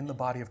who are in the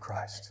body of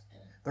Christ.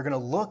 They're going to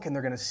look and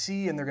they're going to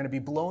see and they're going to be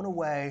blown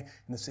away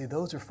and they say,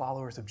 those are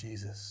followers of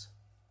Jesus.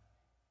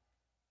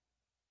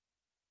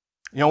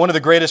 One of the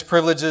greatest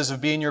privileges of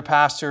being your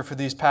pastor for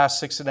these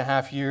past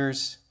 6.5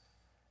 years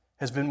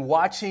has been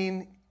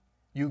watching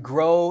you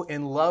grow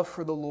in love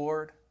for the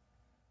Lord,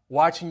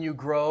 watching you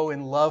grow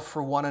in love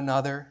for one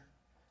another.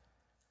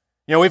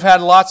 We've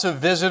had lots of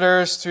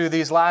visitors through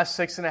these last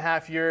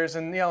 6.5 years,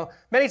 and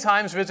many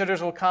times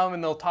visitors will come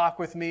and they'll talk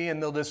with me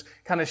and they'll just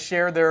kind of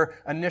share their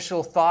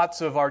initial thoughts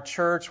of our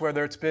church,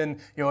 whether it's been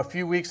a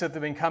few weeks that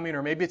they've been coming,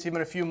 or maybe it's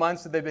even a few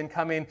months that they've been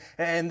coming,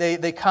 and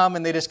they come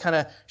and they just kind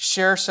of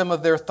share some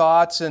of their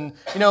thoughts. And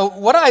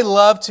what I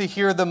love to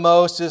hear the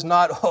most is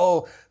not,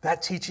 oh,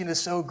 that teaching is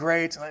so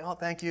great. I'm like, oh,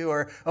 thank you.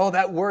 Or, oh,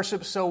 that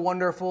worship's so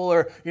wonderful.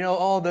 Or,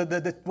 oh,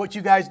 the what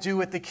you guys do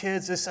with the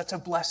kids is such a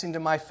blessing to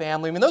my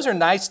family. I mean, those are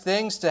nice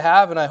things to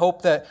have, and I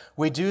hope that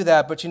we do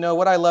that. But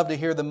what I love to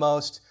hear the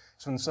most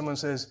is when someone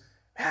says,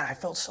 man, I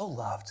felt so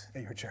loved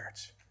at your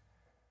church.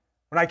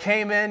 When I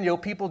came in,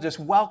 people just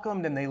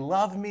welcomed and they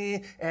loved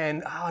me.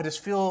 And I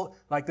just feel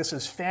like this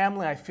is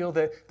family. I feel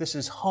that this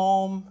is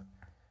home.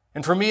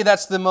 And for me,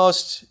 that's the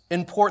most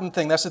important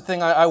thing. That's the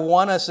thing I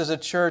want us as a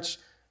church,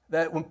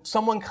 that when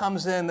someone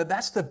comes in,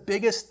 that's the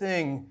biggest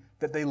thing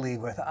that they leave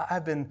with.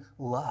 I've been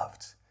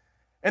loved.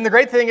 And the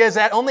great thing is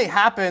that only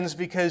happens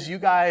because you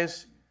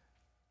guys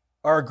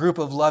are a group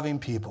of loving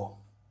people.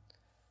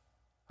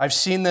 I've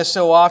seen this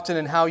so often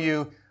in how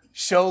you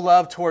show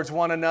love towards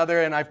one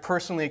another, and I've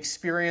personally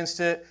experienced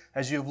it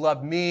as you've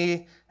loved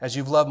me, as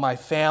you've loved my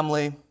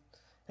family.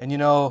 And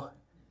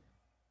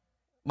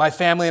my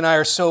family and I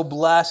are so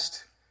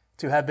blessed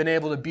to have been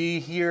able to be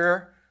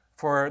here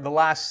for the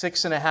last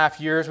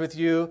 6.5 years with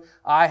you.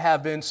 I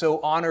have been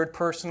so honored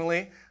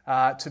personally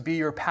to be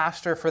your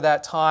pastor for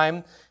that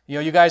time.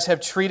 You guys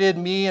have treated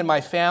me and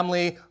my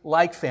family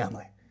like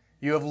family.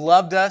 You have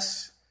loved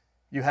us.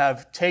 You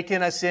have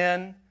taken us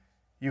in.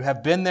 You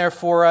have been there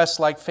for us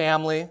like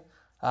family.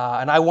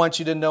 And I want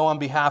you to know on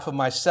behalf of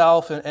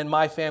myself and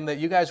my family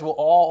that you guys will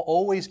all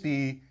always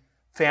be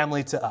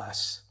family to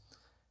us.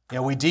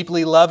 We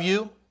deeply love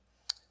you.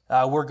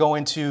 We're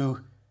going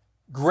to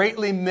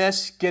greatly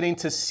miss getting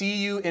to see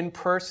you in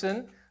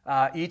person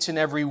each and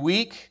every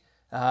week.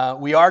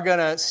 We are going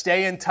to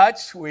stay in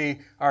touch. We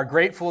are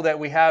grateful that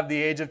we have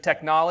the age of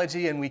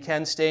technology and we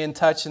can stay in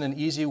touch in an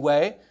easy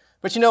way.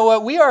 But you know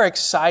what? We are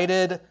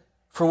excited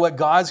for what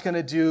God's going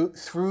to do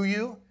through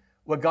you,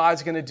 what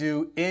God's going to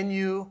do in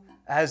you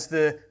as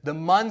the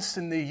months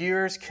and the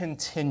years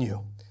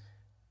continue.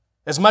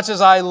 As much as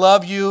I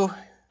love you,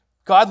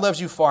 God loves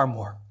you far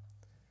more.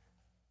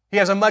 He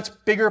has a much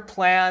bigger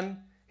plan.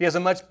 He has a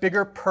much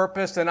bigger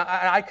purpose than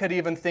I could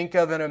even think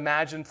of and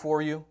imagine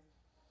for you.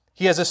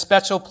 He has a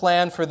special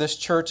plan for this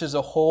church as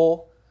a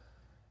whole.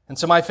 And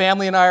so my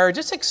family and I are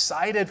just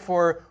excited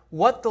for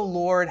what the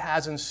Lord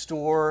has in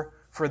store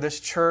for this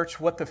church,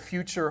 what the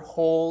future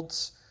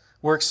holds.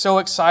 We're so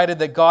excited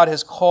that God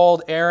has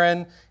called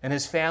Aaron and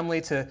his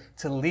family to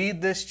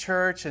lead this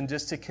church and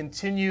just to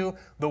continue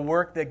the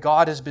work that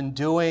God has been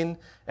doing.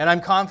 And I'm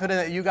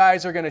confident that you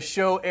guys are going to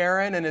show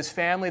Aaron and his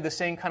family the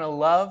same kind of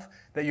love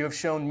that you have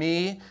shown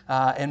me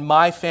and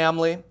my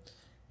family. And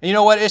you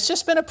know what? It's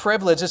just been a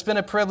privilege. It's been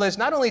a privilege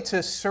not only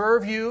to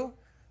serve you,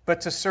 but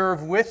to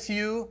serve with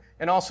you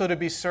and also to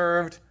be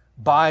served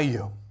by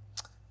you.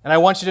 And I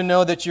want you to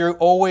know that you're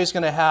always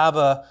going to have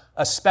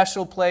a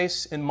special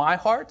place in my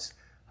heart.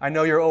 I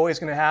know you're always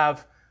going to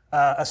have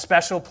a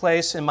special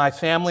place in my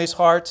family's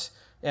heart.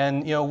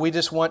 And, we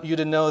just want you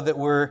to know that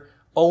we're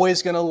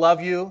always going to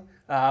love you.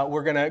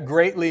 We're going to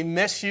greatly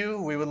miss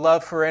you. We would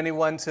love for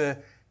anyone to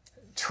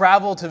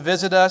travel to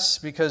visit us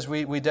because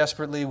we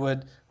desperately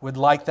would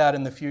like that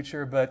in the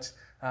future. But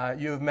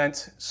you have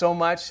meant so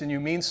much and you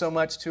mean so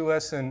much to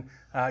us, and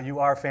you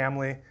are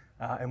family,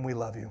 and we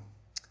love you.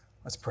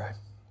 Let's pray.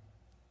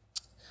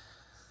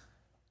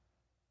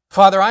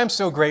 Father, I'm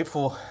so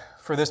grateful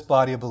for this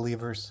body of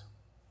believers.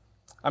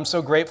 I'm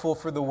so grateful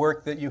for the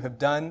work that you have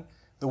done,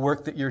 the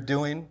work that you're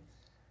doing.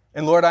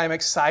 And Lord, I'm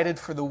excited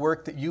for the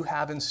work that you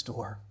have in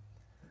store.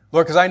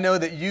 Lord, because I know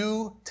that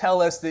you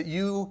tell us that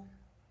you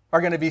are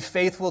going to be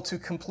faithful to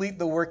complete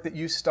the work that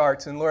you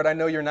start. And Lord, I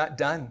know you're not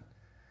done.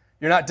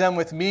 You're not done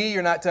with me.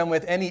 You're not done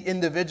with any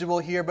individual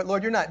here. But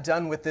Lord, you're not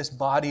done with this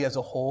body as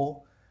a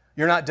whole.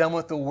 You're not done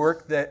with the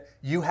work that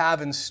you have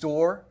in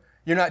store.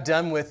 You're not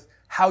done with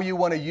how you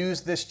want to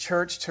use this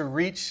church to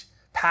reach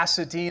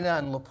Pasadena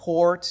and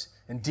LaPorte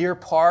and Deer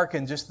Park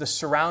and just the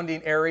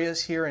surrounding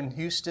areas here in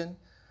Houston.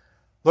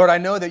 Lord, I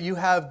know that you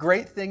have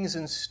great things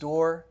in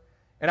store,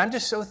 and I'm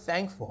just so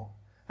thankful.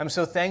 I'm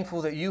so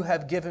thankful that you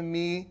have given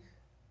me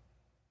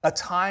a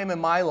time in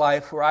my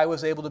life where I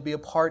was able to be a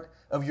part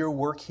of your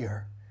work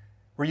here,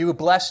 where you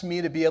blessed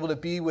me to be able to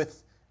be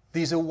with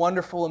these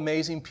wonderful,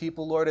 amazing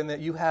people, Lord, and that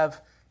you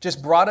have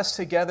just brought us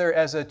together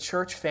as a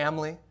church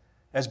family,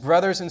 as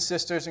brothers and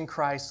sisters in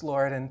Christ,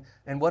 Lord,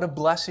 and what a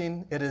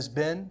blessing it has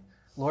been,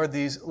 Lord,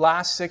 these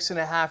last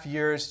 6.5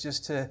 years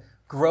just to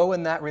grow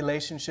in that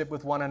relationship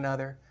with one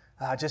another,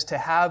 just to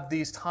have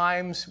these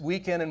times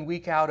week in and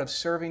week out of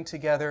serving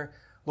together,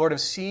 Lord,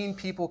 of seeing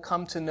people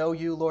come to know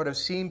you, Lord, of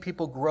seeing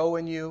people grow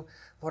in you,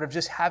 Lord, of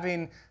just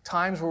having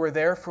times where we're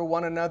there for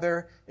one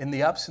another in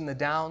the ups and the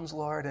downs,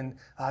 Lord, and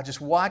just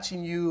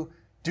watching you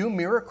do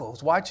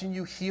miracles, watching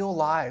you heal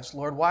lives,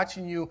 Lord,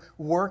 watching you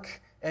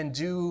work and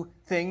do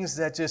things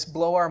that just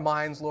blow our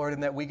minds, Lord,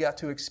 and that we got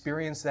to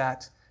experience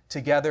that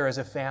together as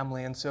a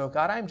family. And so,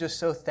 God, I'm just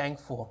so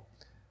thankful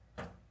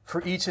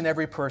for each and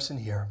every person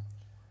here.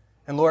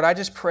 And Lord, I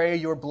just pray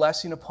your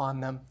blessing upon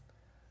them.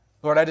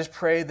 Lord, I just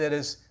pray that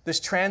as this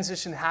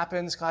transition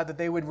happens, God, that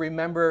they would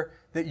remember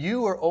that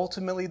you are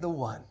ultimately the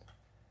one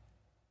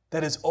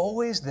that is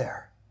always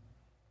there,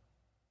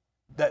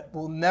 that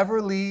will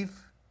never leave,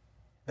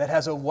 that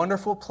has a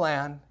wonderful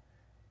plan,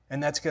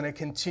 and that's going to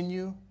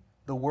continue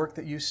the work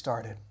that you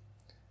started.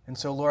 And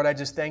so, Lord, I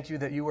just thank you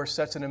that you are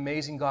such an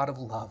amazing God of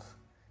love,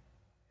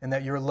 and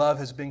that your love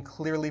has been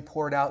clearly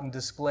poured out and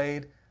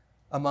displayed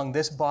among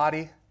this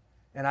body.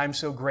 And I'm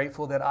so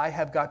grateful that I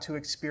have got to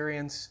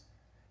experience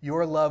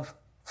your love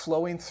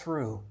flowing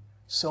through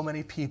so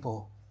many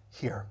people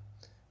here.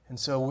 And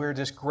so we're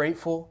just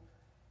grateful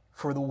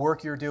for the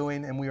work you're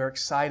doing, and we are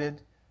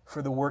excited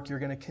for the work you're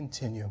going to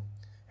continue.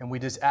 And we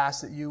just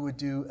ask that you would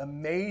do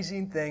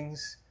amazing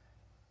things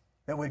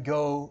that would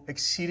go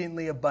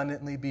exceedingly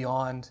abundantly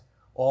beyond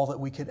all that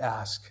we could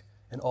ask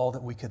and all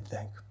that we could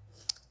think.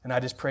 And I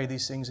just pray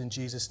these things in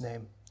Jesus'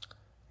 name.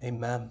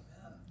 Amen.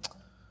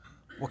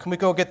 Well, can we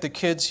go get the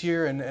kids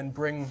here and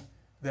bring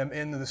them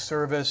into the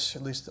service,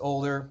 at least the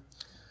older?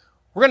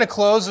 We're going to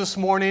close this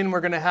morning.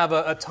 We're going to have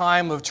a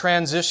time of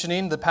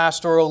transitioning the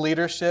pastoral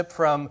leadership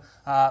from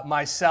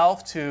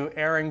myself to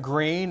Aaron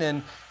Green.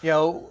 And,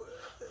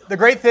 the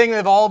great thing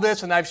of all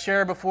this, and I've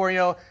shared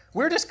before,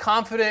 we're just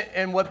confident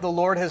in what the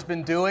Lord has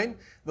been doing.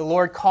 The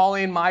Lord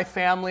calling my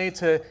family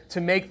to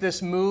make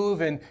this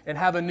move and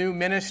have a new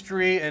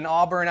ministry in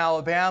Auburn,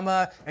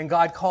 Alabama, and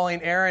God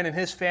calling Aaron and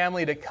his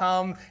family to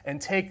come and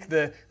take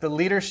the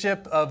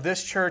leadership of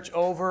this church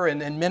over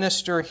and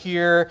minister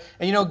here.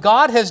 And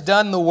God has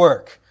done the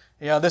work.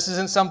 This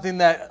isn't something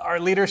that our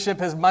leadership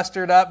has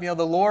mustered up.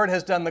 The Lord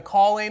has done the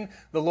calling.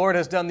 The Lord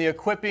has done the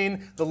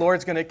equipping. The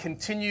Lord's going to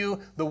continue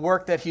the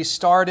work that He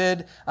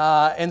started.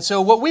 And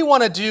so what we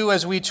want to do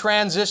as we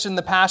transition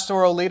the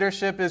pastoral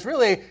leadership is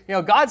really,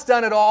 God's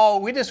done it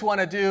all. We just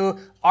want to do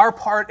our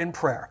part in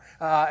prayer.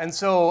 And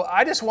so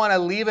I just want to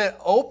leave it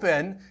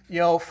open,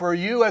 for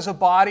you as a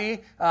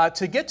body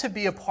to get to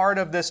be a part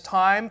of this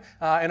time.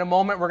 In a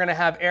moment, we're going to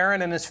have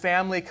Aaron and his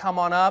family come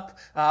on up.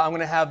 I'm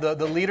going to have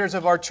the leaders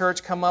of our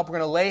church come up. We're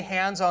going to lay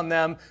hands on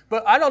them.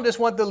 But I don't just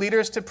want the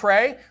leaders to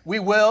pray. We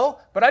will.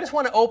 But I just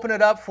want to open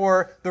it up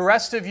for the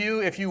rest of you.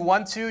 If you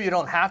want to, you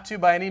don't have to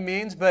by any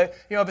means. But,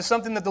 if it's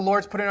something that the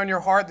Lord's putting on your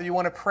heart that you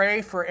want to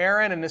pray for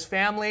Aaron and his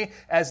family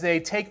as they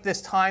take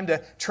this time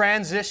to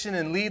transition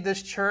and lead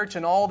this church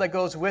and all that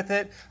goes with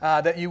it,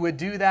 that you would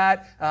do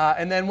that.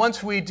 And then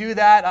once we do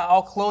that,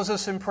 I'll close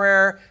us in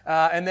prayer.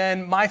 And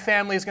then my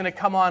family is going to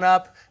come on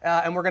up,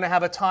 and we're going to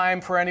have a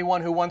time for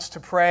anyone who wants to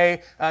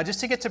pray, just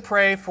to get to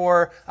pray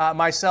for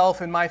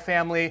myself and my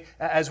family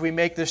as we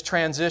make this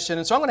transition.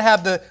 And so I'm going to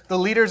have the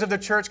leaders of the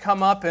church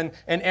come up, and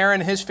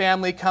Aaron and his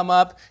family come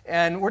up.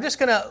 And we're just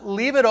going to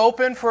leave it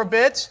open for a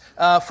bit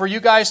for you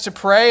guys to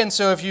pray. And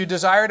so if you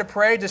desire to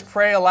pray, just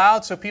pray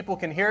aloud so people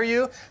can hear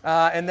you.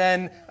 And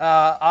then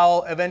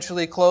I'll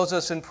eventually close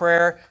us in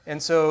prayer.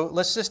 And so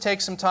let's just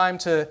take some time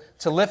to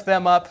lift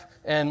them up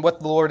and what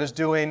the Lord is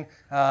doing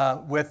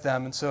with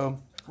them. And so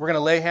we're going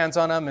to lay hands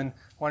on them. And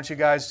why don't you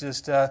guys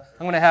just, I'm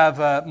going to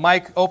have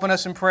Mike open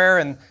us in prayer,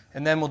 and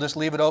then we'll just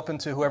leave it open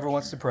to whoever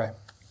wants to pray.